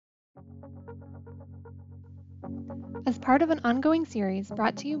As part of an ongoing series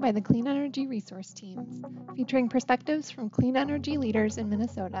brought to you by the Clean Energy Resource Teams, featuring perspectives from clean energy leaders in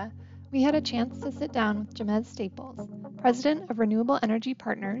Minnesota, we had a chance to sit down with Jamez Staples, president of Renewable Energy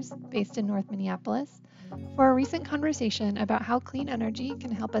Partners, based in North Minneapolis, for a recent conversation about how clean energy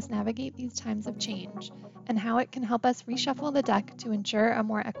can help us navigate these times of change and how it can help us reshuffle the deck to ensure a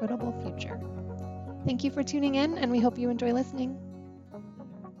more equitable future. Thank you for tuning in, and we hope you enjoy listening.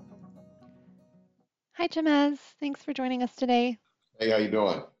 Hi, Jamez. Thanks for joining us today. Hey, how you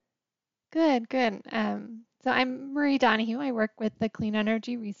doing? Good, good. So I'm Marie Donahue. I work with the Clean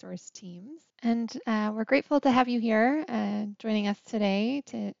Energy Resource Teams, and we're grateful to have you here joining us today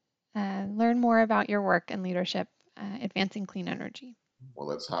to learn more about your work and leadership advancing clean energy. Well,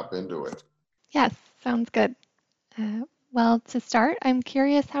 let's hop into it. Yes, sounds good. Well, to start, I'm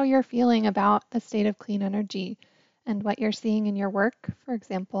curious how you're feeling about the state of clean energy and what you're seeing in your work. For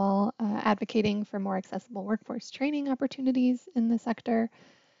example, advocating for more accessible workforce training opportunities in the sector,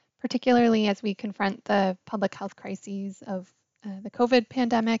 particularly as we confront the public health crises of the COVID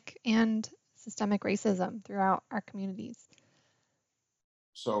pandemic and systemic racism throughout our communities.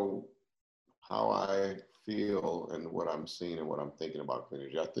 So, how I feel and what I'm seeing and what I'm thinking about clean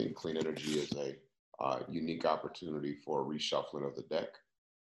energy, I think clean energy is a unique opportunity for reshuffling of the deck.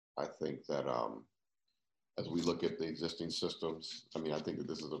 I think that as we look at the existing systems, I think that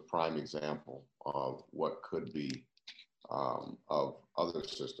this is a prime example of what could be of other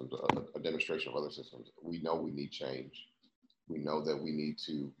systems, a demonstration of other systems. We know we need change. We know that we need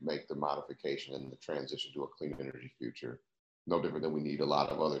to make the modification and the transition to a clean energy future. No different than we need a lot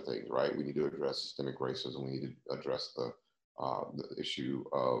of other things, right? We need to address systemic racism. We need to address the issue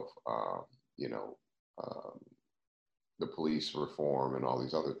of, you know, um, the police reform and all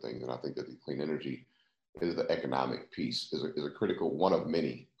these other things. And I think that the clean energy is the economic piece, is a critical one of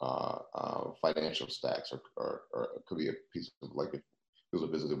many financial stacks, or it could be a piece of like it was a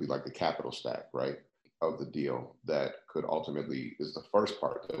business that we like the capital stack, right? Of the deal that could ultimately is the first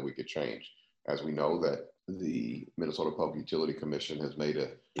part that we could change. As we know that the Minnesota Public Utility Commission has made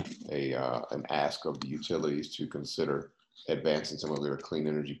an ask of the utilities to consider advancing some of their clean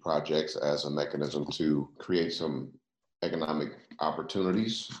energy projects as a mechanism to create some economic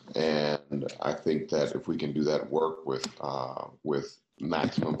opportunities. And I think that if we can do that work with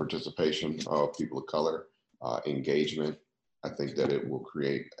maximum participation of people of color, engagement, I think that it will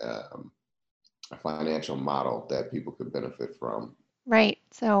create a financial model that people could benefit from. Right.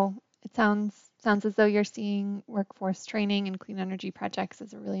 So it sounds as though you're seeing workforce training and clean energy projects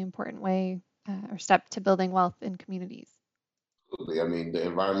as a really important way or step to building wealth in communities. Absolutely. The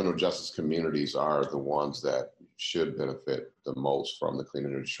environmental justice communities are the ones that should benefit the most from the clean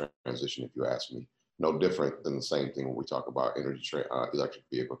energy transition, if you ask me. No different than the same thing when we talk about electric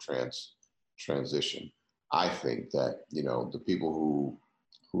vehicle transition. I think that the people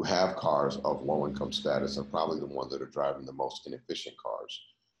who have cars of low income status are probably the ones that are driving the most inefficient cars.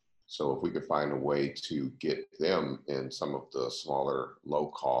 So if we could find a way to get them in some of the smaller, low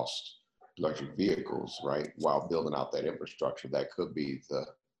cost electric vehicles, right, while building out that infrastructure, that could be the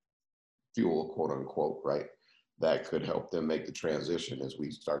fuel, quote unquote, right, that could help them make the transition. As we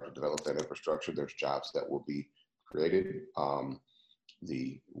start to develop that infrastructure, there's jobs that will be created.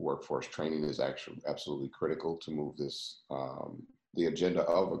 The workforce training is actually absolutely critical to move the agenda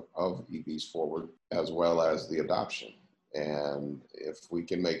of EVs forward, as well as the adoption. And if we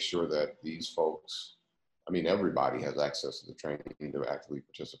can make sure that these folks, everybody has access to the training to actively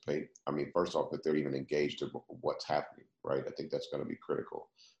participate. First off, that they're even engaged in what's happening, right? I think that's going to be critical.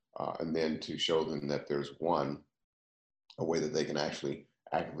 And then to show them that there's a way that they can actually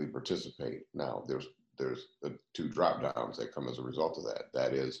actively participate. Now, there's the two drop downs that come as a result of that.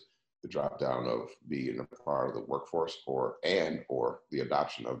 That is the drop down of being a part of the workforce or the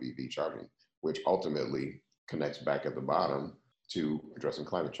adoption of EV charging, which ultimately connects back at the bottom to addressing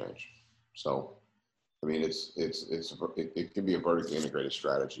climate change. So, it can be a vertically integrated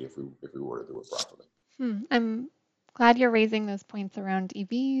strategy if we were to do it properly. I'm glad you're raising those points around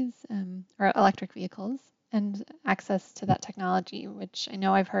EVs or electric vehicles and access to that technology, which I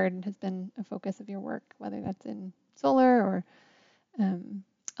know I've heard has been a focus of your work, whether that's in solar or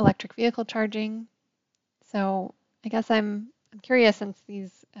electric vehicle charging. So I guess I'm curious, since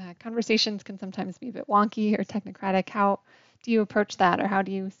these conversations can sometimes be a bit wonky or technocratic, how do you approach that, or how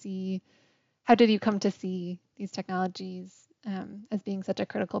did you come to see these technologies as being such a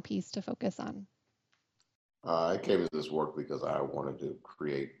critical piece to focus on? I came to this work because I wanted to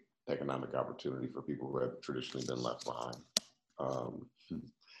create economic opportunity for people who have traditionally been left behind. Um,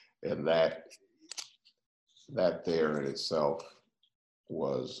 and that there in itself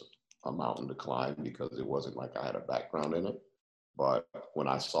was a mountain to climb because it wasn't like I had a background in it. But when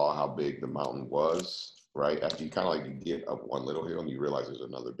I saw how big the mountain was, right, after you kind of like you get up one little hill and you realize there's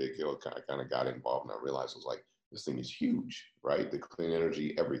another big hill, I kind of got involved and I realized it was like, this thing is huge, right? The clean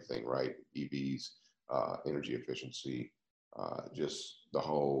energy, everything, right? EVs, energy efficiency, just the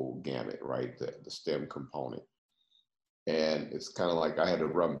whole gamut, right? The STEM component. And it's kind of like I had to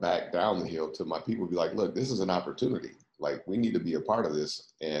run back down the hill to my people, be like, look, this is an opportunity. Like, we need to be a part of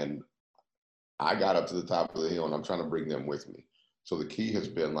this. And I got up to the top of the hill and I'm trying to bring them with me. So the key has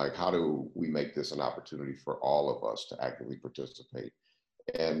been like, how do we make this an opportunity for all of us to actively participate?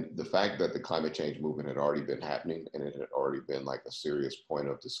 And the fact that the climate change movement had already been happening and it had already been like a serious point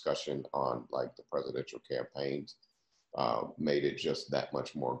of discussion on like the presidential campaigns made it just that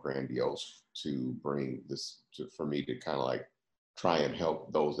much more grandiose to bring this to, for me to kind of like try and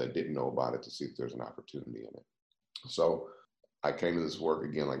help those that didn't know about it to see if there's an opportunity in it. So I came to this work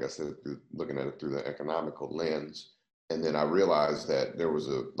again, like I said, looking at it through the economical lens. And then I realized that there was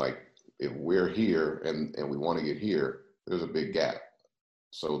a, like, if we're here and we want to get here, there's a big gap.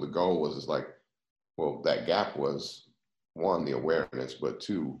 So the goal was, is like, well, that gap was one, the awareness, but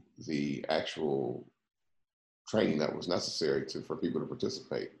two, the actual training that was necessary for people to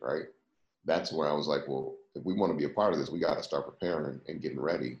participate, right? That's where I was like, well, if we want to be a part of this, we got to start preparing and getting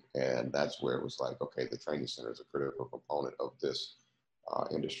ready. And that's where it was like, okay, the training center is a critical component of this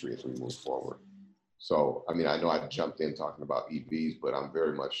industry as we move forward. So, I mean, I know I jumped in talking about EVs, but I'm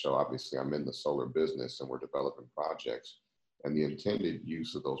very much so, obviously, I'm in the solar business and we're developing projects. And the intended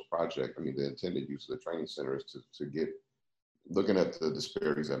use of those projects, I mean, the intended use of the training center is to get, looking at the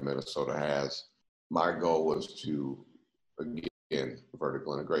disparities that Minnesota has, my goal was to, again,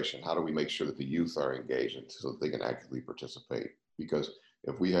 vertical integration. How do we make sure that the youth are engaged so that they can actively participate? Because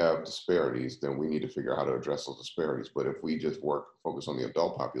if we have disparities, then we need to figure out how to address those disparities. But if we just focus on the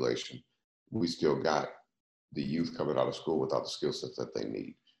adult population, we still got the youth coming out of school without the skill sets that they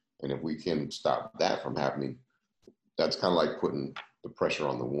need. And if we can stop that from happening, that's kind of like putting the pressure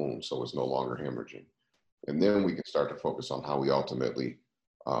on the wound so it's no longer hemorrhaging. And then we can start to focus on how we ultimately,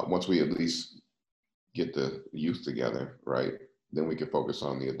 once we at least get the youth together, right, then we can focus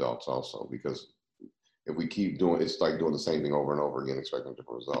on the adults also. Because if we keep doing, it's like doing the same thing over and over again, expecting a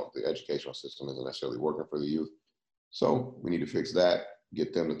different result. The educational system isn't necessarily working for the youth. So we need to fix that,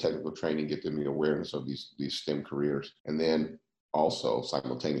 get them the technical training, get them the awareness of these STEM careers, and then also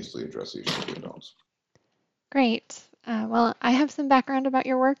simultaneously address the issue of the adults. Great. Well, I have some background about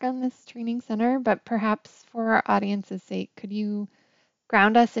your work on this training center, but perhaps for our audience's sake, could you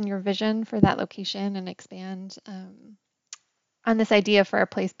ground us in your vision for that location and expand on this idea for a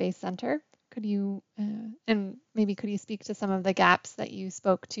place-based center? Could you, and maybe could you speak to some of the gaps that you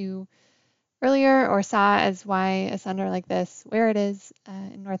spoke to earlier or saw as why a center like this, where it is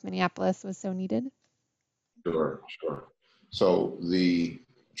in North Minneapolis, was so needed? Sure. So the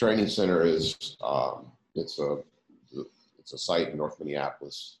training center is, it's a site in North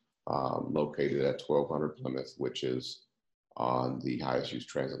Minneapolis, located at 1200 Plymouth, which is on the highest use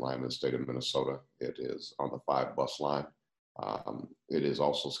transit line in the state of Minnesota. It is on the 5 bus line. It is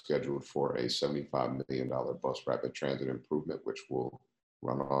also scheduled for a $75 million bus rapid transit improvement, which will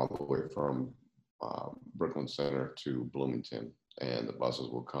run all the way from Brooklyn Center to Bloomington. And the buses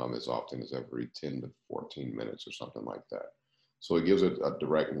will come as often as every 10 to 14 minutes or something like that. So it gives it a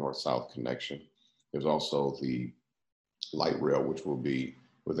direct north-south connection. There's also the light rail, which will be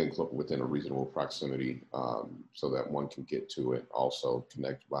within a reasonable proximity, so that one can get to it, also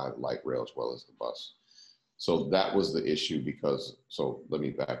connect by the light rail as well as the bus. So that was the issue because, so let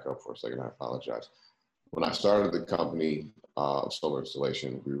me back up for a second, I apologize. When I started the company, solar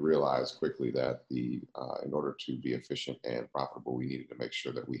installation, we realized quickly that in order to be efficient and profitable, we needed to make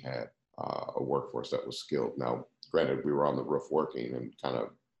sure that we had a workforce that was skilled. Now, granted, we were on the roof working and kind of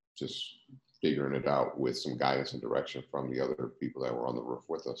just figuring it out with some guidance and direction from the other people that were on the roof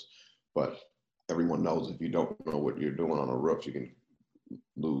with us. But everyone knows if you don't know what you're doing on a roof, you can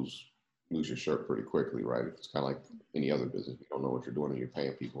lose your shirt pretty quickly, right? It's kind of like any other business. If you don't know what you're doing and you're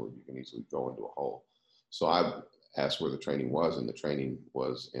paying people, you can easily go into a hole. So I asked where the training was, and the training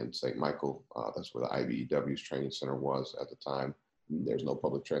was in St. Michael. That's where the IBEW's training center was at the time. There's no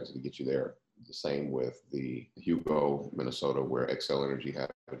public transit to get you there. The same with the Hugo, Minnesota, where Xcel Energy had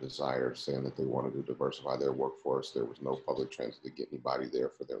a desire saying that they wanted to diversify their workforce. There was no public transit to get anybody there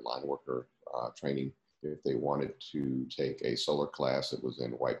for their line worker training. If they wanted to take a solar class, it was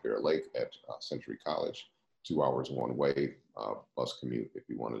in White Bear Lake at Century College, 2 hours one way bus commute if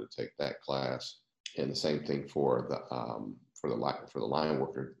you wanted to take that class. And the same thing for the line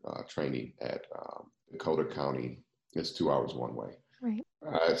worker training at Dakota County. It's 2 hours one way. Right.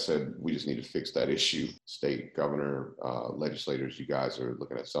 I said we just need to fix that issue. State governor, legislators, you guys are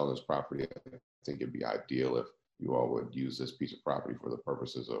looking at selling this property. I think it'd be ideal if you all would use this piece of property for the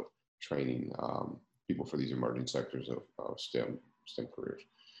purposes of training people for these emerging sectors of STEM careers.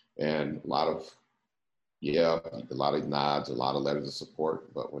 And a lot of nods, a lot of letters of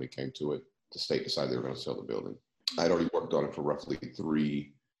support. But when it came to it, the state decided they were going to sell the building. I'd already worked on it for roughly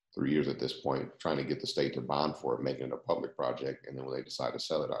three years at this point, trying to get the state to bond for it, making it a public project. And then when they decided to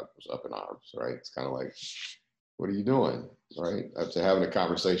sell it, I was up in arms, right? It's kind of like, what are you doing, right? After having a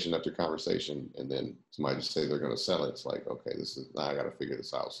conversation after conversation, and then somebody just say they're going to sell it, it's like, okay, now I got to figure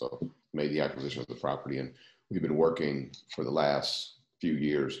this out. So made the acquisition of the property, and we've been working for the last few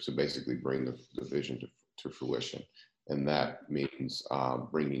years to basically bring the vision to fruition. And that means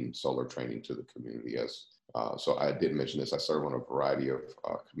bringing solar training to the community. So I did mention this. I serve on a variety of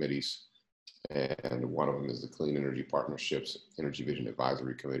committees, and one of them is the Clean Energy Partnerships Energy Vision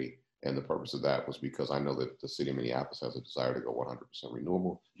Advisory Committee. And the purpose of that was because I know that the city of Minneapolis has a desire to go 100%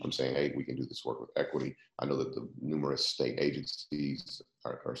 renewable. I'm saying, hey, we can do this work with equity. I know that the numerous state agencies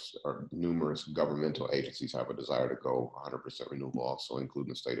or numerous governmental agencies have a desire to go 100% renewable, also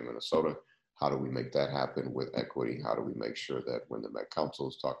including the state of Minnesota. How do we make that happen with equity? How do we make sure that when the Met Council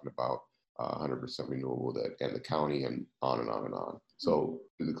is talking about 100% renewable, and the county, and on and on and on. So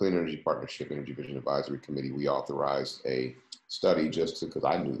through the Clean Energy Partnership Energy Vision Advisory Committee, we authorized a study because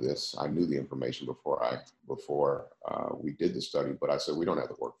I knew this. I knew the information before we did the study, but I said, we don't have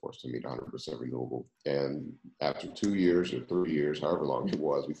the workforce to meet 100% renewable. And after 2 years or 3 years, however long it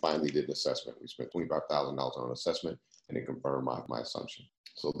was, we finally did an assessment. We spent $25,000 on an assessment, and it confirmed my assumption.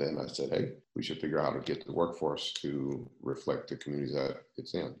 So then I said, hey, we should figure out how to get the workforce to reflect the communities that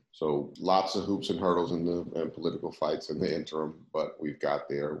it's in. So lots of hoops and hurdles and political fights in the interim, but we've got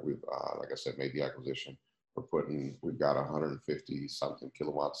there. We've, like I said, made the acquisition. We've got 150 something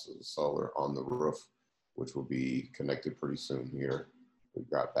kilowatts of solar on the roof, which will be connected pretty soon here.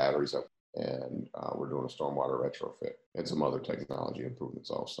 We've got batteries up, and we're doing a stormwater retrofit and some other technology improvements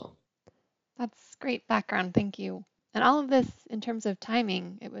also. That's great background. Thank you. And all of this, in terms of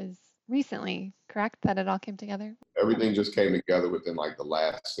timing, it was recently, correct, that it all came together? Everything just came together within like the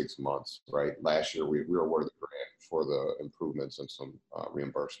last 6 months, right? Last year, we were awarded the grant for the improvements and some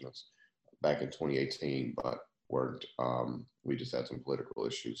reimbursements back in 2018, but we just had some political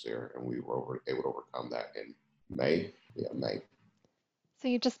issues there, and we were able to overcome that in May. May. So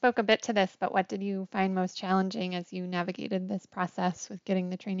you just spoke a bit to this, but what did you find most challenging as you navigated this process with getting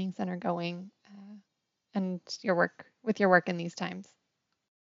the training center going and your work in these times?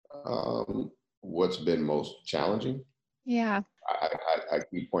 What's been most challenging? Yeah. I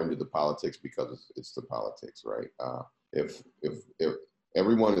keep pointing to the politics because it's the politics, right? If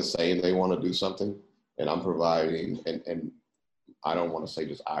everyone is saying they want to do something, and I'm providing, and I don't want to say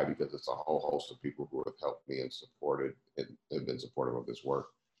just I, because it's a whole host of people who have helped me and supported and have been supportive of this work.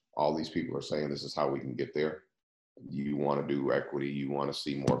 All these people are saying this is how we can get there. You want to do equity. You want to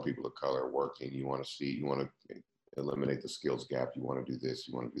see more people of color working. You want to eliminate the skills gap. You want to do this.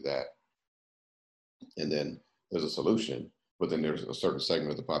 You want to do that. And then there's a solution, but then there's a certain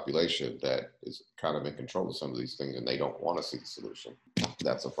segment of the population that is kind of in control of some of these things, and they don't want to see the solution.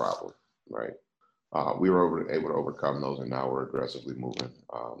 That's a problem, right? We were able to overcome those, and now we're aggressively moving.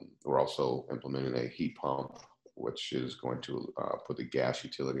 We're also implementing a heat pump, which is going to put the gas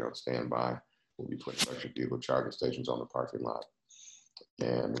utility on standby. We'll be putting electric vehicle charging stations on the parking lot.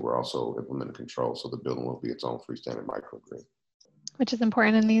 And we're also implementing control, so the building will be its own freestanding microgrid. Which is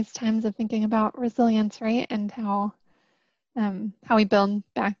important in these times of thinking about resilience, right? And how we build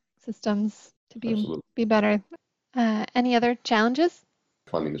back systems to be better. Any other challenges?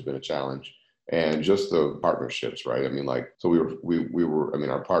 Funding has been a challenge, and just the partnerships, right? I mean, so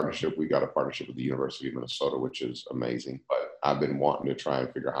our partnership, we got a partnership with the University of Minnesota, which is amazing. But I've been wanting to try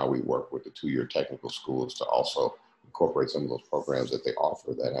and figure out how we work with the 2-year technical schools to also incorporate some of those programs that they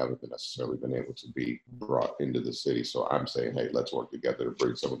offer that haven't necessarily been able to be brought into the city. So I'm saying, hey, let's work together to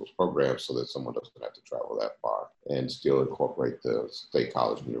bring some of those programs so that someone doesn't have to travel that far and still incorporate the state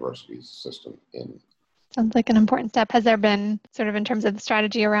college and universities system in. Sounds like an important step. Has there been sort of in terms of the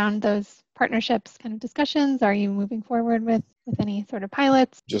strategy around those partnerships kind of discussions? Are you moving forward with any sort of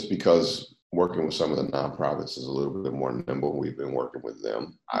pilots? Just because working with some of the nonprofits is a little bit more nimble, we've been working with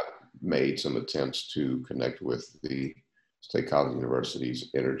them. I've made some attempts to connect with the State College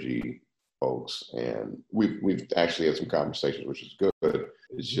University's energy folks, and we've actually had some conversations, which is good.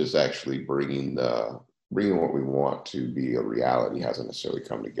 It's just actually bringing what we want to be a reality hasn't necessarily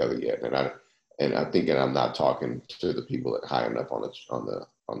come together yet. And I'm not talking to the people that high enough on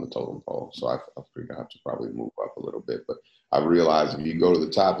on the totem pole. So I figure I have to probably move up a little bit. But I realize if you go to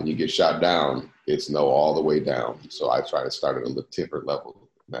the top and you get shot down, it's no all the way down. So I try to start at a little different level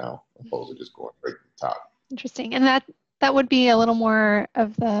now, opposed to just going straight to the top. Interesting. And that would be a little more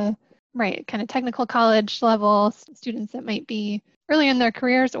of the right kind of technical college level students that might be early in their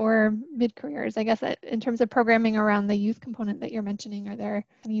careers or mid-careers. I guess in terms of programming around the youth component that you're mentioning, are there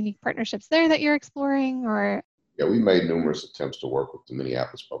any unique partnerships there that you're exploring or? Yeah, we made numerous attempts to work with the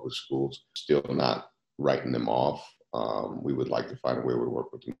Minneapolis public schools, still not writing them off. We would like to find a way to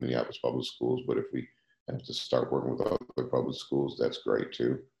work with the Minneapolis public schools, but if we have to start working with other public schools, that's great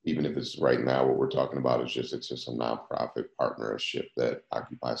too. Even if it's right now, what we're talking about is it's just a nonprofit partnership that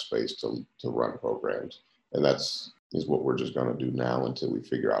occupies space to run programs. And is what we're just going to do now until we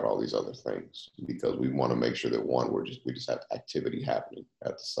figure out all these other things, because we want to make sure that we just have activity happening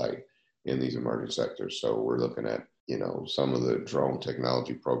at the site in these emerging sectors. So we're looking at, some of the drone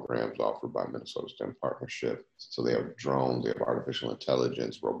technology programs offered by Minnesota STEM Partnership. So they have drones, they have artificial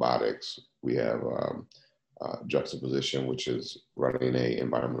intelligence, robotics. We have Juxtaposition, which is running a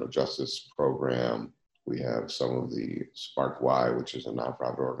environmental justice program. We have some of the Spark Y, which is a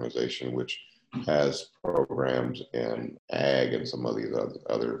nonprofit organization, which has programs in ag and some of these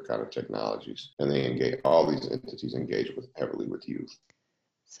other kind of technologies. And they engage, all these entities engage heavily with youth.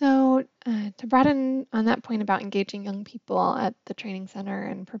 So to broaden on that point about engaging young people at the training center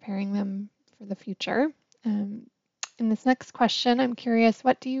and preparing them for the future, in this next question, I'm curious,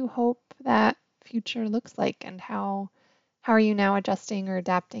 what do you hope that future looks like, and how are you now adjusting or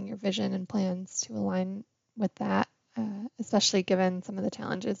adapting your vision and plans to align with that, especially given some of the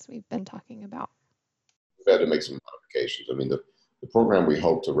challenges we've been talking about? We've had to make some modifications. I mean, the program we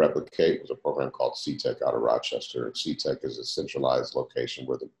hope to replicate was a program called CTEC out of Rochester. And CTEC is a centralized location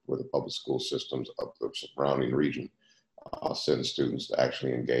where the public school systems of the surrounding region send students to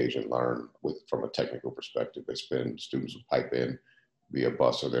actually engage and learn from a technical perspective. Students will pipe in via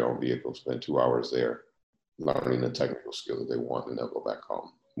bus or their own vehicle, spend 2 hours there learning the technical skill that they want, and they'll go back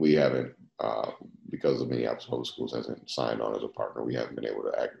home. We haven't, because the Minneapolis Public Schools hasn't signed on as a partner, we haven't been able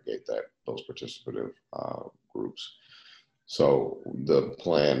to aggregate those participative groups. So the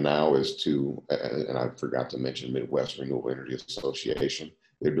plan now is to, and I forgot to mention Midwest Renewable Energy Association.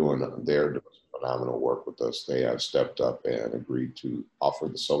 They're doing phenomenal work with us. They have stepped up and agreed to offer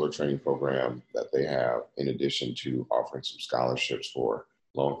the solar training program that they have, in addition to offering some scholarships for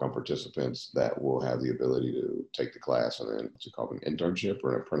low-income participants that will have the ability to take the class and then to call an internship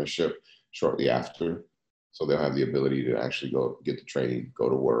or an apprenticeship shortly after. So they'll have the ability to actually go get the training, go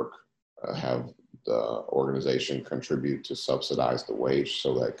to work, have the organization contribute to subsidize the wage,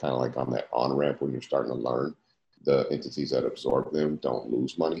 so that kind of like on that on-ramp when you're starting to learn, the entities that absorb them don't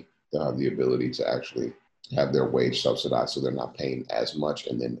lose money. They'll have the ability to actually have their wage subsidized, so they're not paying as much.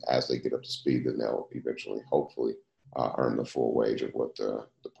 And then as they get up to speed, then they'll eventually, hopefully, earn the full wage of what the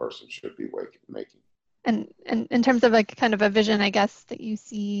person should be making. And in terms of like kind of a vision, I guess, that you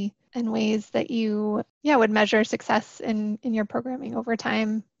see and ways that you would measure success in your programming over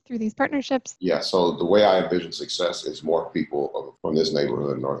time through these partnerships? Yeah, so the way I envision success is more people from this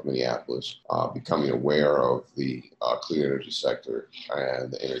neighborhood in North Minneapolis becoming aware of the clean energy sector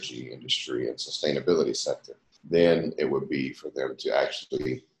and the energy industry and sustainability sector. Then it would be for them to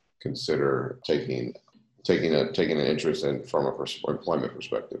actually consider taking an interest in from an employment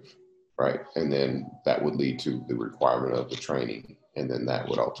perspective, right? And then that would lead to the requirement of the training, and then that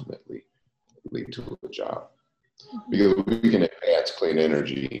would ultimately lead to a job. Because we can advance clean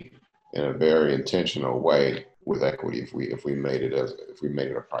energy in a very intentional way with equity if we made it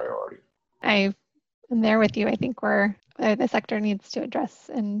a priority. I am there with you. I think the sector needs to address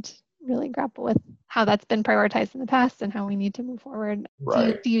and really grapple with how that's been prioritized in the past and how we need to move forward.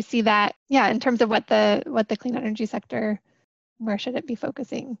 Right. Do you see that? Yeah, in terms of what the clean energy sector, where should it be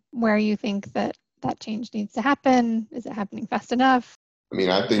focusing? Where you think that change needs to happen? Is it happening fast enough? I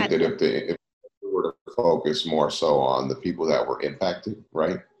mean, I think that if we were to focus more so on the people that were impacted,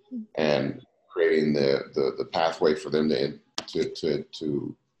 right, mm-hmm. and creating the pathway for them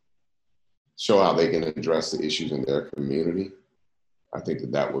to show how they can address the issues in their community, I think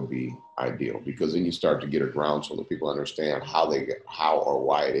that would be ideal, because then you start to get a groundswell that people understand how or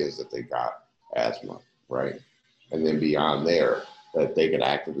why it is that they got asthma, right? And then beyond there, that they can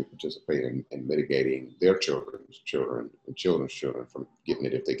actively participate in mitigating their children's children from getting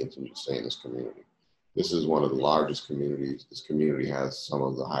it if they continue to stay in this community. This is one of the largest communities. This community has some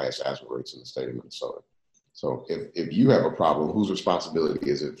of the highest asthma rates in the state of Minnesota. So if you have a problem, whose responsibility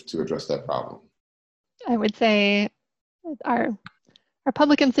is it to address that problem? I would say our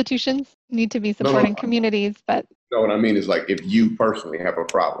public institutions need to be supporting communities, but know what I mean? Is like if you personally have a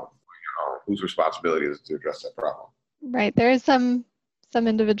problem, whose responsibility is it to address that problem? Right. There is some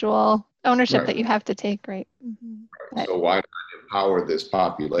individual ownership Right. that you have to take, right? But So why not empower this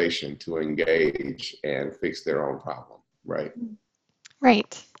population to engage and fix their own problem, right?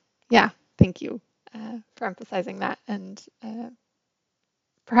 right. Yeah. Thank you for emphasizing that. And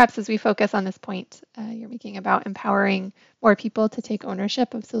perhaps as we focus on this point you're making about empowering more people to take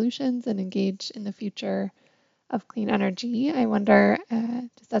ownership of solutions and engage in the future of clean energy, I wonder,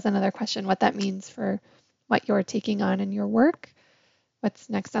 just as another question, what that means for what you're taking on in your work. What's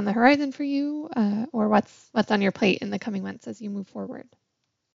next on the horizon for you, or what's on your plate in the coming months as you move forward?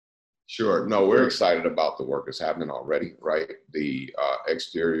 Sure. No, we're excited about the work that's happening already, right? The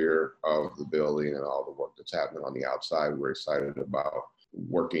exterior of the building and all the work that's happening on the outside. We're excited about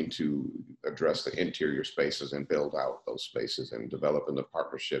working to address the interior spaces and build out those spaces and developing the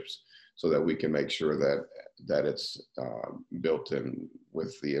partnerships so that we can make sure that it's built in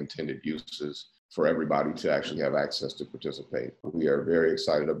with the intended uses for everybody to actually have access to participate. We are very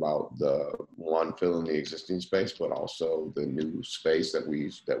excited about the one filling the existing space, but also the new space that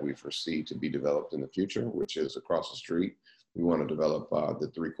we foresee to be developed in the future, which is across the street. We want to develop the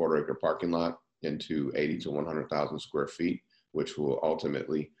 3/4 acre parking lot into 80 to 100,000 square feet, which will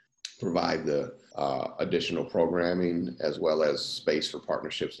ultimately provide the additional programming as well as space for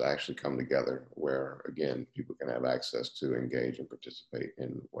partnerships to actually come together where, again, people can have access to engage and participate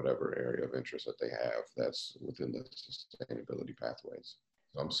in whatever area of interest that they have that's within the sustainability pathways.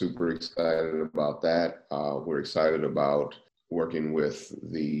 So I'm super excited about that. We're excited about working with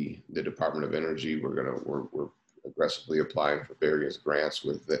the Department of Energy. We're aggressively applying for various grants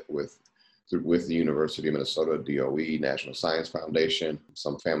with the University of Minnesota, DOE, National Science Foundation,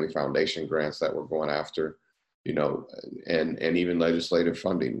 some family foundation grants that we're going after, and even legislative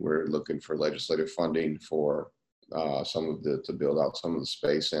funding. We're looking for legislative funding for to build out some of the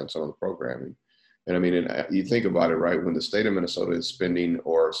space and some of the programming. And I mean, you think about it, right? When the state of Minnesota is spending,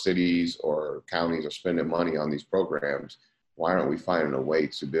 or cities or counties are spending money on these programs, why aren't we finding a way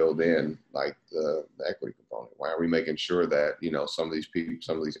to build in like the equity component? Why aren't we making sure that, some of these people,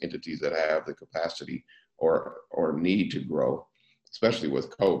 some of these entities that have the capacity or need to grow, especially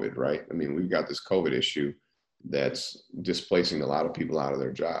with COVID, right? I mean, we've got this COVID issue that's displacing a lot of people out of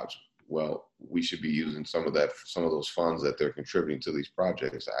their jobs. Well, we should be using some of those funds that they're contributing to these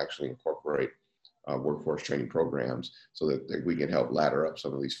projects to actually incorporate workforce training programs so that we can help ladder up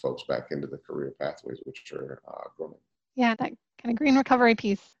some of these folks back into the career pathways, which are growing. Yeah, that kind of green recovery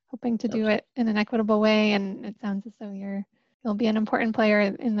piece, hoping to do Absolutely. it in an equitable way, and it sounds as though you'll be an important player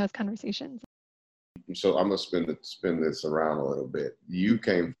in those conversations. So I'm gonna spin this around a little bit. You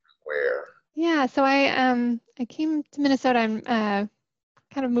came from where? Yeah, so I came to Minnesota. I'm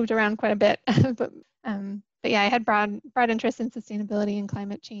kind of moved around quite a bit, but yeah, I had broad interest in sustainability and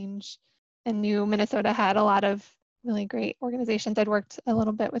climate change, and knew Minnesota had a lot of really great organizations. I'd worked a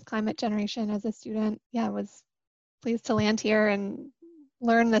little bit with Climate Generation as a student. Yeah, was pleased to land here and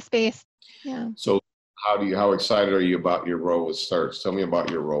learn the space. Yeah. So how excited are you about your role with CERTS? Tell me about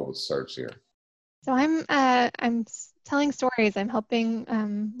your role with CERTS here. So I'm telling stories. I'm helping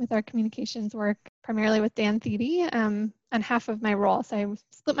with our communications work, primarily with Dan Thiede, on half of my role. So I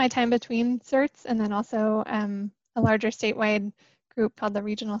split my time between CERTS and then also a larger statewide group called the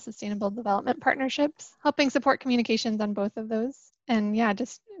Regional Sustainable Development Partnerships, helping support communications on both of those. And yeah,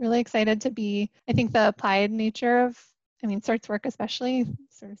 just really excited to be, I think the applied nature of, CERTS work especially,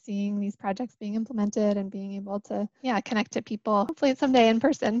 sort of seeing these projects being implemented and being able to, connect to people, hopefully someday in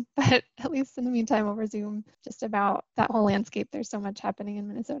person, but at least in the meantime over Zoom, just about that whole landscape. There's so much happening in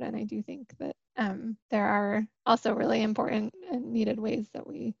Minnesota, and I do think that there are also really important and needed ways that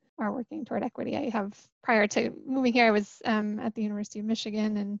we are working toward equity. I have, prior to moving here, I was at the University of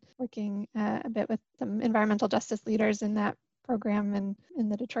Michigan and working a bit with some environmental justice leaders in that program and in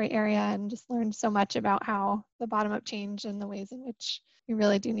the Detroit area, and just learned so much about how the bottom-up change and the ways in which we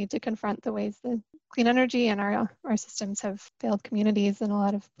really do need to confront the ways that clean energy and our systems have failed communities in a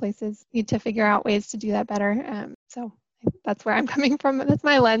lot of places. Need to figure out ways to do that better. So that's where I'm coming from. That's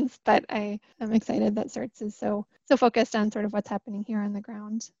my lens, but I am excited that CERTS is so focused on sort of what's happening here on the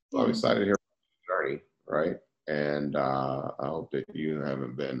ground. Well, I'm excited to hear about your journey, right? And I hope that you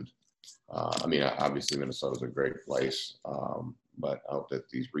haven't been. Obviously Minnesota's a great place, but I hope that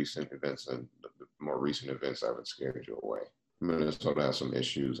these recent events and the more recent events haven't scared you away. Minnesota has some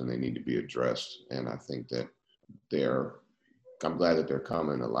issues and they need to be addressed, and I think that I'm glad that they're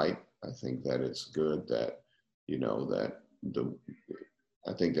coming to light. I think that it's good that I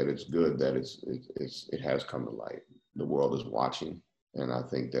think that it's good that it has come to light. The world is watching, and I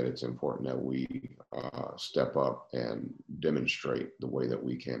think that it's important that we step up and demonstrate the way that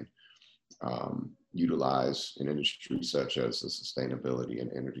we can utilize an industry such as the sustainability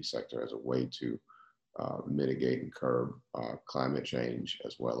and energy sector as a way to mitigate and curb climate change,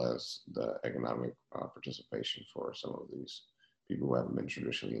 as well as the economic participation for some of these people who haven't been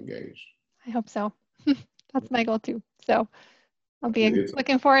traditionally engaged. I hope so. That's my goal too. So I'll be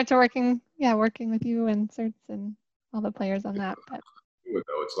looking forward to working with you and CERTS and all the players on that. But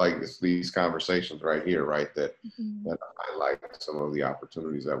it's like these conversations right here, right, that highlight some of the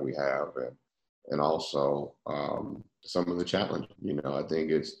opportunities that we have, and also some of the challenge. I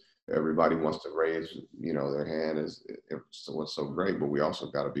think it's everybody wants to raise, their hand is what's so great, but we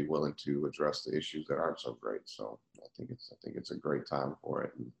also got to be willing to address the issues that aren't so great. So I think it's a great time for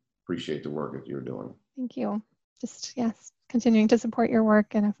it, and appreciate the work that you're doing. Thank you. Just continuing to support your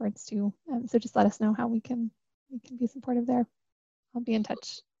work and efforts too. So just let us know how we can be supportive there. I'll be in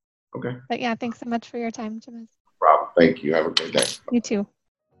touch. Okay. But yeah, thanks so much for your time, Jamez. No problem. Thank you. Have a great day. You too.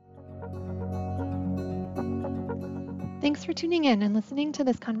 Thanks for tuning in and listening to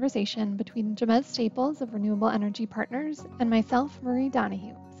this conversation between Jamez Staples of Renewable Energy Partners and myself, Marie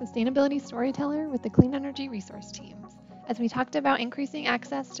Donahue, sustainability storyteller with the Clean Energy Resource Teams, as we talked about increasing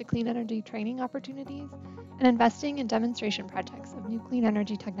access to clean energy training opportunities and investing in demonstration projects of new clean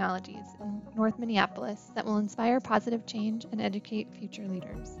energy technologies in North Minneapolis that will inspire positive change and educate future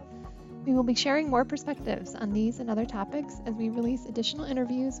leaders. We will be sharing more perspectives on these and other topics as we release additional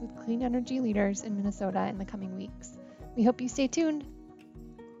interviews with clean energy leaders in Minnesota in the coming weeks. We hope you stay tuned.